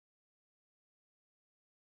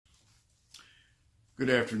Good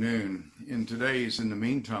afternoon. In the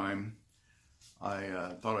meantime,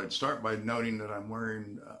 I thought I'd start by noting that I'm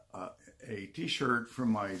wearing a t-shirt from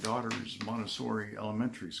my daughter's Montessori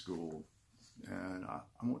elementary school. And I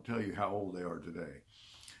won't tell you how old they are today.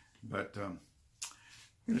 But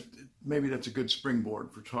maybe that's a good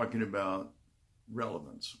springboard for talking about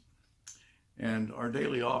relevance. And our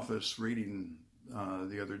daily office reading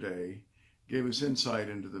the other day gave us insight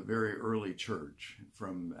into the very early church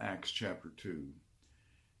from Acts chapter 2.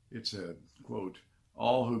 It said, quote,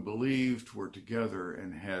 "All who believed were together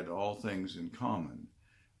and had all things in common.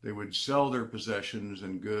 They would sell their possessions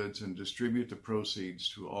and goods and distribute the proceeds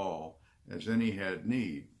to all as any had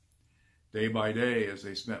need. Day by day, as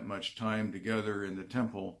they spent much time together in the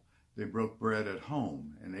temple, they broke bread at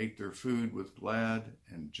home and ate their food with glad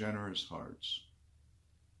and generous hearts."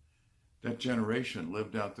 That generation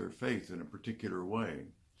lived out their faith in a particular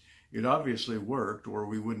way. It obviously worked, or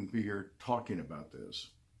we wouldn't be here talking about this.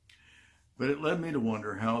 But it led me to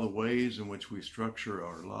wonder how the ways in which we structure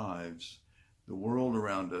our lives, the world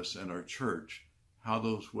around us, and our church, how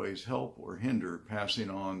those ways help or hinder passing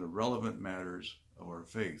on the relevant matters of our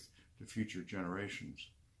faith to future generations.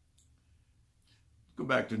 Go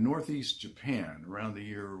back to Northeast Japan around the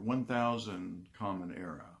year 1000 Common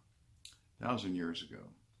Era, 1,000 years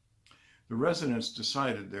ago. The residents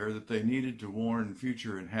decided there that they needed to warn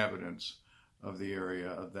future inhabitants of the area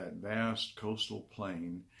of that vast coastal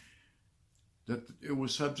plain that it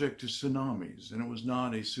was subject to tsunamis and it was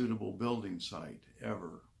not a suitable building site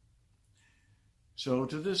ever. So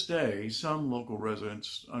to this day, some local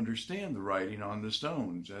residents understand the writing on the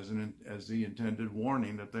stones as the intended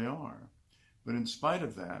warning that they are. But in spite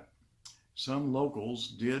of that, some locals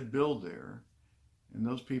did build there, and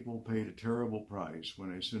those people paid a terrible price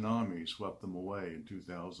when a tsunami swept them away in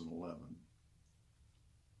 2011.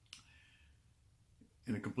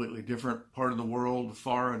 In a completely different part of the world,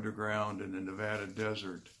 far underground in the Nevada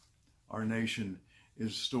desert, our nation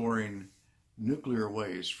is storing nuclear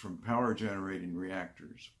waste from power generating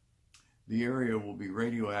reactors. The area will be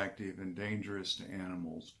radioactive and dangerous to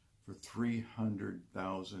animals for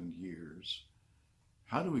 300,000 years.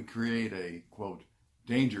 How do we create a, quote,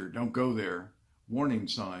 "danger, don't go there" warning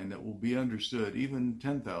sign that will be understood even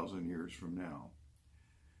 10,000 years from now?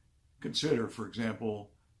 Consider, for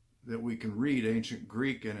example, that we can read ancient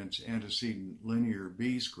Greek and its antecedent linear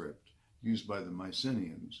B script used by the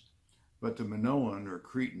Mycenaeans, but the Minoan or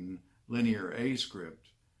Cretan linear A script,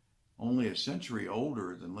 only a century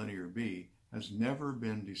older than linear B, has never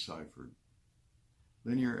been deciphered.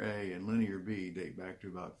 Linear A and linear B date back to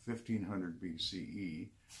about 1500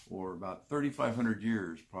 BCE, or about 3,500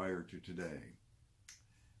 years prior to today.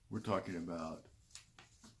 We're talking about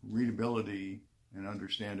readability and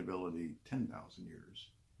understandability 10,000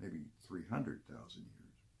 years. Maybe 300,000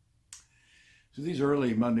 years. So these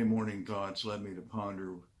early Monday morning thoughts led me to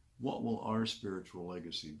ponder, what will our spiritual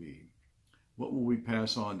legacy be? What will we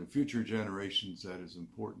pass on to future generations that is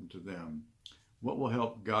important to them? What will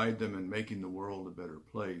help guide them in making the world a better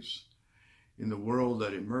place? In the world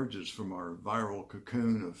that emerges from our viral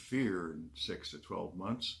cocoon of fear in 6 to 12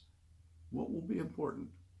 months, what will be important?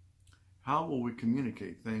 How will we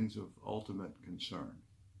communicate things of ultimate concern?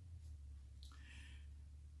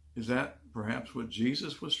 Is that perhaps what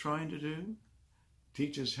Jesus was trying to do?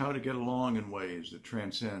 Teach us how to get along in ways that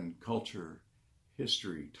transcend culture,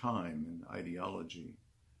 history, time, and ideology.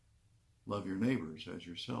 Love your neighbors as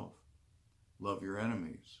yourself. Love your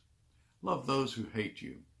enemies. Love those who hate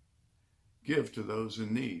you. Give to those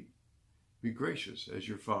in need. Be gracious as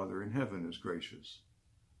your Father in heaven is gracious.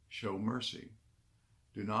 Show mercy.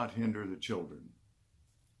 Do not hinder the children.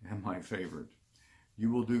 And my favorite,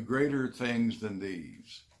 you will do greater things than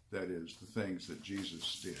these. That is, the things that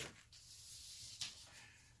Jesus did.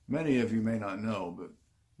 Many of you may not know, but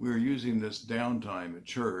we are using this downtime at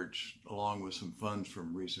church, along with some funds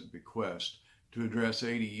from recent bequest, to address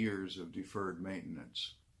 80 years of deferred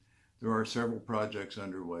maintenance. There are several projects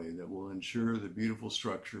underway that will ensure the beautiful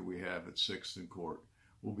structure we have at 6th and Court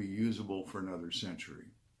will be usable for another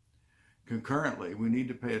century. Concurrently, we need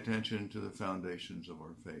to pay attention to the foundations of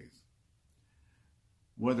our faith.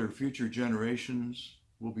 Whether future generations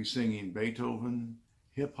will be singing Beethoven,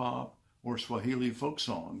 hip-hop, or Swahili folk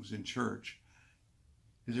songs in church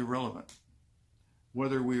is irrelevant.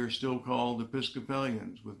 Whether we are still called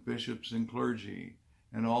Episcopalians with bishops and clergy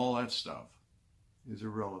and all that stuff is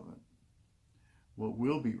irrelevant. What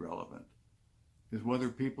will be relevant is whether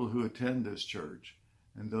people who attend this church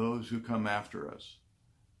and those who come after us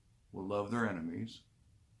will love their enemies,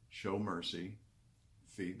 show mercy,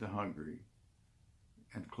 feed the hungry,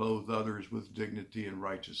 and clothe others with dignity and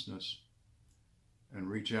righteousness, and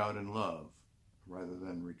reach out in love rather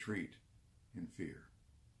than retreat in fear.